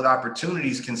 people with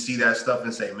opportunities can see that stuff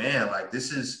and say, man, like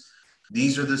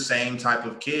these are the same type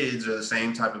of kids or the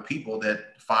same type of people that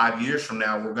 5 years from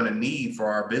now we're going to need for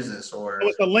our business. Or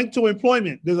it's a link to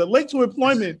employment. There's a link to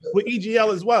employment with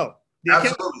EGL as well.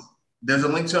 Absolutely. There's a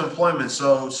link to employment.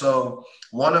 So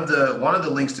one of the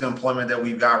links to employment that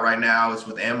we've got right now is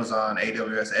with Amazon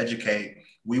AWS Educate.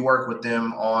 We work with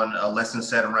them on a lesson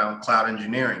set around cloud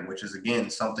engineering, which is, again,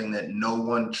 something that no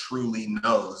one truly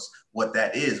knows what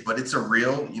that is, but it's a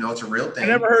real thing. I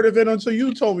never heard of it until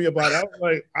you told me about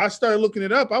it. I started looking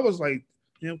it up. I was like,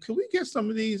 can we get some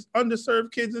of these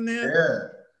underserved kids in there? Yeah.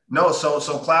 No, so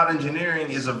cloud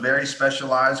engineering is a very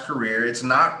specialized career. It's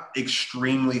not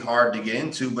extremely hard to get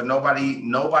into, but nobody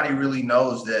really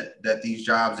knows that these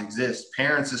jobs exist.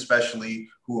 Parents, especially,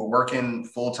 who are working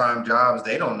full-time jobs,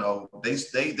 they don't know.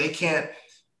 They can't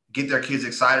get their kids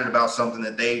excited about something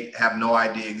that they have no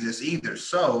idea exists either.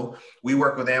 So we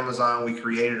work with Amazon. We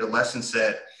created a lesson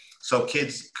set so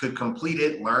kids could complete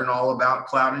it, learn all about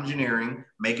cloud engineering,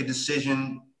 make a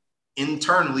decision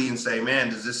internally and say, man,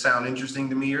 does this sound interesting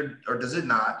to me or does it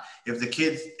not? If the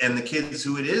kids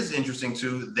who it is interesting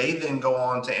to, they then go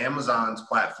on to Amazon's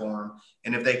platform.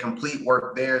 And if they complete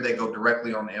work there, they go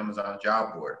directly on the Amazon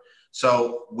job board.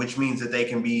 So, which means that they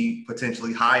can be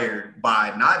potentially hired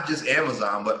by not just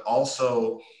Amazon, but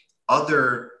also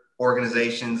other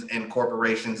organizations and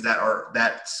corporations that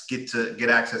get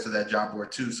access to that job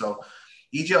board too. So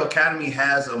EGL Academy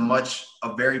has a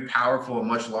very powerful, a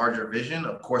much larger vision.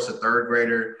 Of course, a third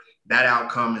grader, that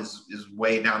outcome is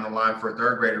way down the line for a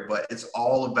third grader, but it's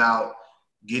all about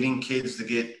getting kids to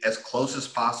get as close as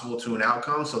possible to an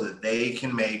outcome so that they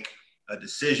can make a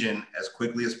decision as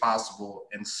quickly as possible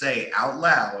and say out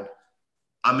loud,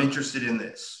 I'm interested in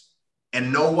this,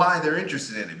 and know why they're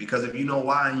interested in it. Because if you know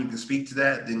why and you can speak to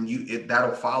that, then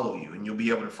that'll follow you and you'll be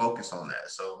able to focus on that.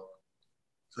 So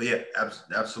yeah,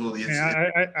 absolutely.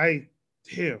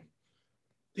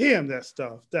 Damn, that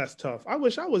stuff. That's tough. I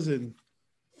wish I was in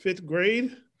 5th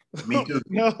grade. Me too.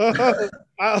 What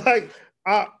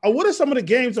are some of the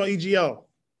games on EGL?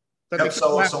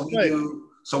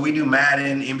 We do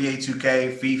Madden, NBA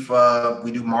 2K, FIFA.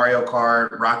 We do Mario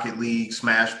Kart, Rocket League,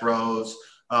 Smash Bros.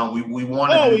 We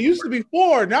want. Oh, it used to be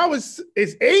 4. Now it's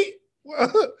 8.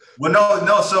 Well,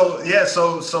 no. So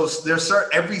there's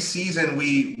every season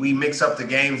we mix up the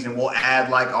games and we'll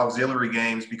add like auxiliary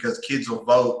games because kids will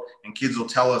vote and kids will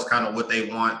tell us kind of what they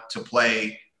want to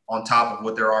play on top of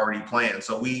what they're already playing.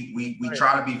 So we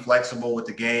try to be flexible with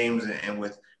the games and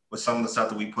with some of the stuff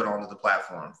that we put onto the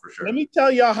platform for sure. Let me tell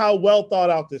y'all how well thought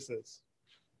out this is.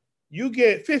 You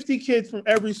get 50 kids from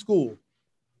every school.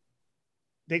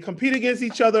 They compete against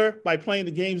each other by playing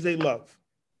the games they love.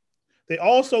 They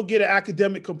also get an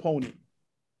academic component.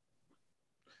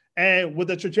 And with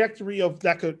the trajectory of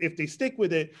that, if they stick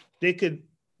with it, they could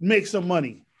make some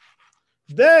money.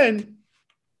 Then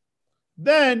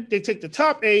they take the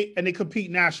top 8 and they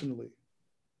compete nationally.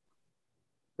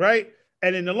 Right?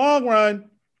 And in the long run,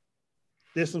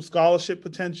 there's some scholarship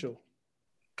potential.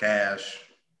 Cash.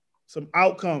 Some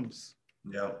outcomes.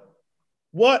 Yep.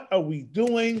 What are we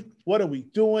doing? What are we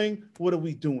doing? What are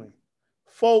we doing?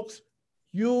 Folks,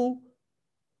 you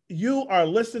are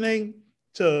listening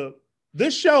to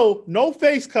this show, No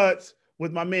Face Cuts,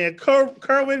 with my man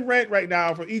Kerwin Rent right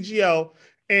now from EGL,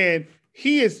 and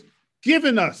he is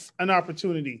giving us an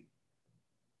opportunity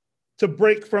to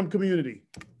break from community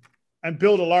and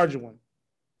build a larger one.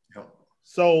 Yep.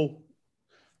 So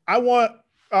I want,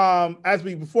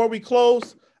 before we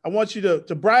close, I want you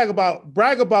to brag about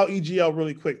EGL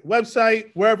really quick.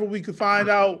 Website, wherever we can find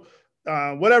out,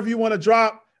 whatever you want to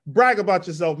drop, brag about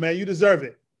yourself, man. You deserve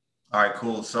it. All right,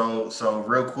 cool. So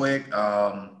real quick, you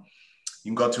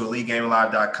can go to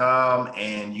EliteGamingLive.com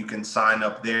and you can sign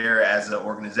up there as an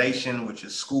organization, which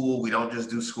is school. We don't just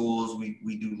do schools.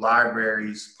 We do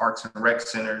libraries, parks and rec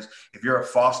centers. If you're a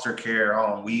foster care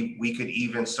home, we could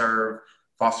even serve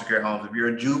foster care homes. If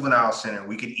you're a juvenile center,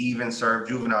 we could even serve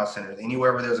juvenile centers.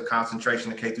 Anywhere where there's a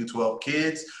concentration of K through 12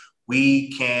 kids, we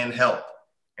can help.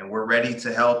 And we're ready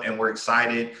to help, and we're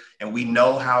excited, and we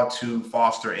know how to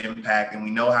foster impact, and we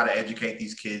know how to educate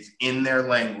these kids in their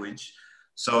language.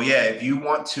 So yeah, if you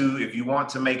want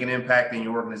to make an impact in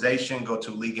your organization, go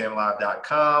to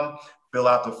EliteGamingLive.com, fill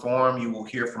out the form. You will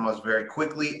hear from us very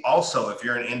quickly. Also, if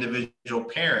you're an individual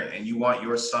parent and you want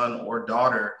your son or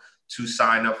daughter to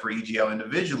sign up for EGL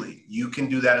individually, you can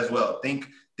do that as well. Think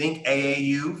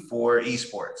AAU for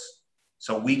esports.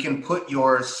 So we can put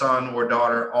your son or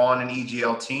daughter on an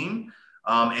EGL team,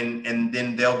 and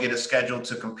then they'll get a schedule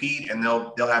to compete, and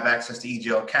they'll have access to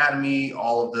EGL Academy,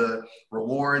 all of the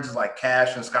rewards like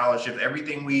cash and scholarships,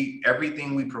 everything we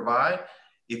provide.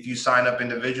 If you sign up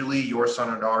individually, your son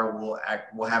or daughter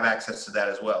will have access to that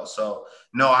as well. So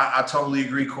no, I totally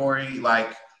agree, Corey.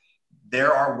 Like,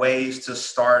 there are ways to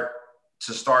start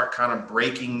kind of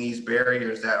breaking these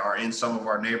barriers that are in some of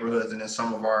our neighborhoods and in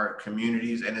some of our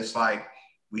communities. And it's like,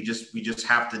 we just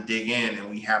have to dig in, and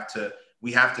we have to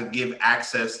give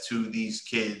access to these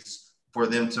kids for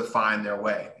them to find their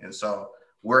way. And so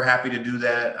we're happy to do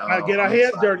that. I get our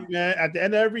hands dirty, man. At the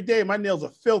end of every day, my nails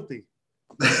are filthy.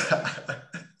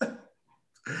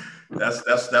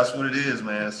 That's what it is,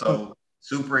 man. So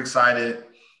super excited.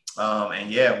 And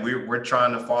yeah, we're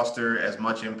trying to foster as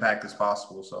much impact as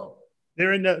possible. So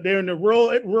they're in the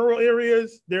rural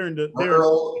areas, they're in the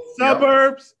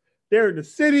suburbs, yep. They're in the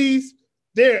cities.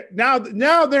 Now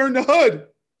they're in the hood.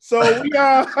 So we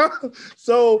got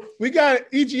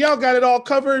EGL got it all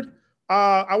covered.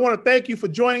 I want to thank you for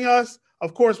joining us.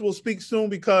 Of course, we'll speak soon,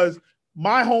 because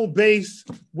my home base,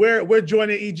 we're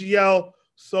joining EGL,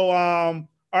 so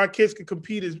our kids can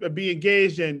compete, be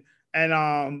engaged, and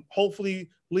hopefully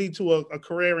lead to a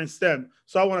career in STEM.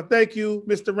 So I want to thank you,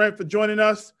 Mr. Rent, for joining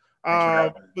us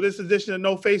for this edition of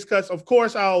No Face Cuts. Of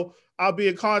course, I'll be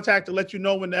in contact to let you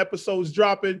know when the episode's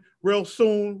dropping real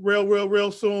soon,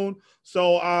 real soon.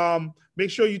 So make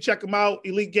sure you check them out,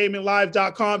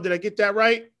 EliteGamingLive.com. Did I get that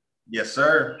right? Yes,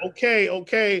 sir. Okay.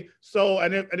 So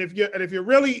and if you're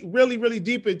really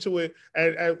deep into it,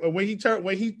 and when he's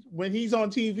on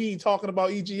TV talking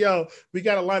about EGL, we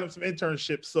got to line up some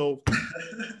internships. So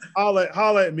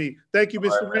holla at me. Thank you,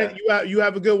 Mr. Rent. You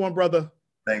have a good one, brother.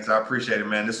 Thanks. I appreciate it,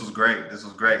 man. This was great. Thanks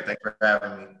for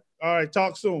having me. All right.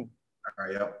 Talk soon. All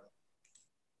right. Yep.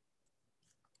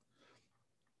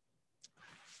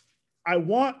 I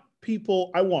want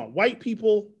white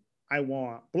people. I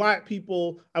want Black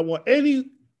people. I want any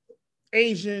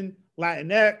Asian,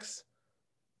 Latinx,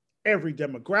 every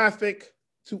demographic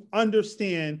to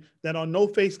understand that on No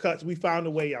Face Cuts, we found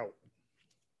a way out.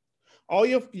 All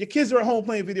your kids are at home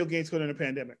playing video games during the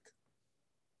pandemic.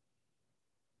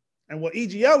 And what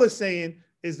EGL is saying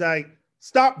is, like,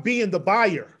 stop being the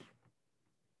buyer.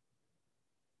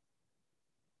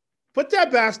 Put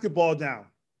that basketball down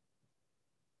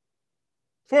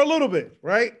for a little bit,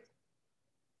 right?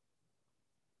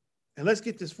 And let's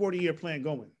get this 40-year plan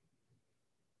going.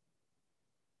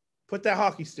 Put that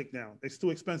hockey stick down. It's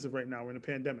too expensive right now. We're in a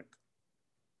pandemic.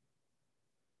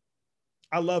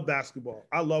 I love basketball.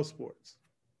 I love sports.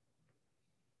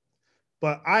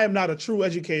 But I am not a true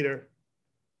educator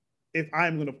if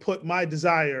I'm going to put my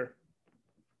desire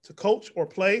to coach or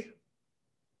play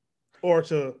or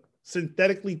to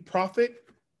synthetically profit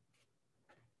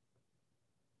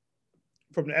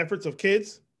from the efforts of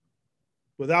kids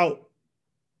without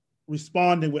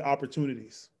responding with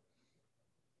opportunities.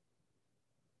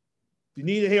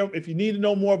 If you need to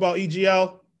know more about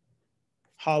EGL,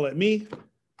 holler at me.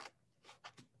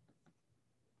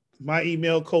 My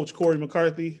email, Coach Corey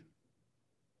McCarthy,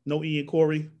 no E in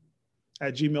Corey,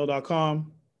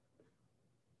 @gmail.com.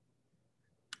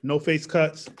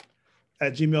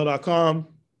 nofacecuts@gmail.com.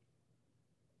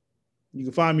 You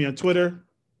can find me on Twitter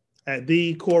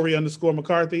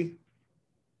 @the_Corey_McCarthy.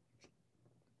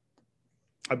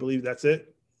 I believe that's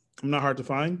it. I'm not hard to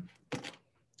find.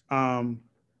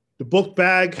 The book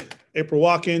bag, April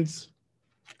Watkins,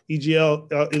 EGL,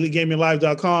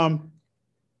 EliteGamingLive.com.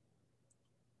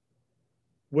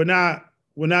 We're not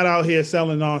out here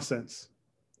selling nonsense.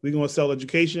 We're gonna sell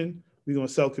education. We're gonna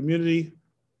sell community,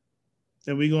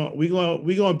 and we're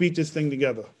gonna beat this thing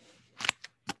together.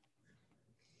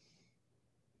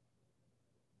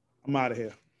 I'm out of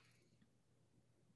here.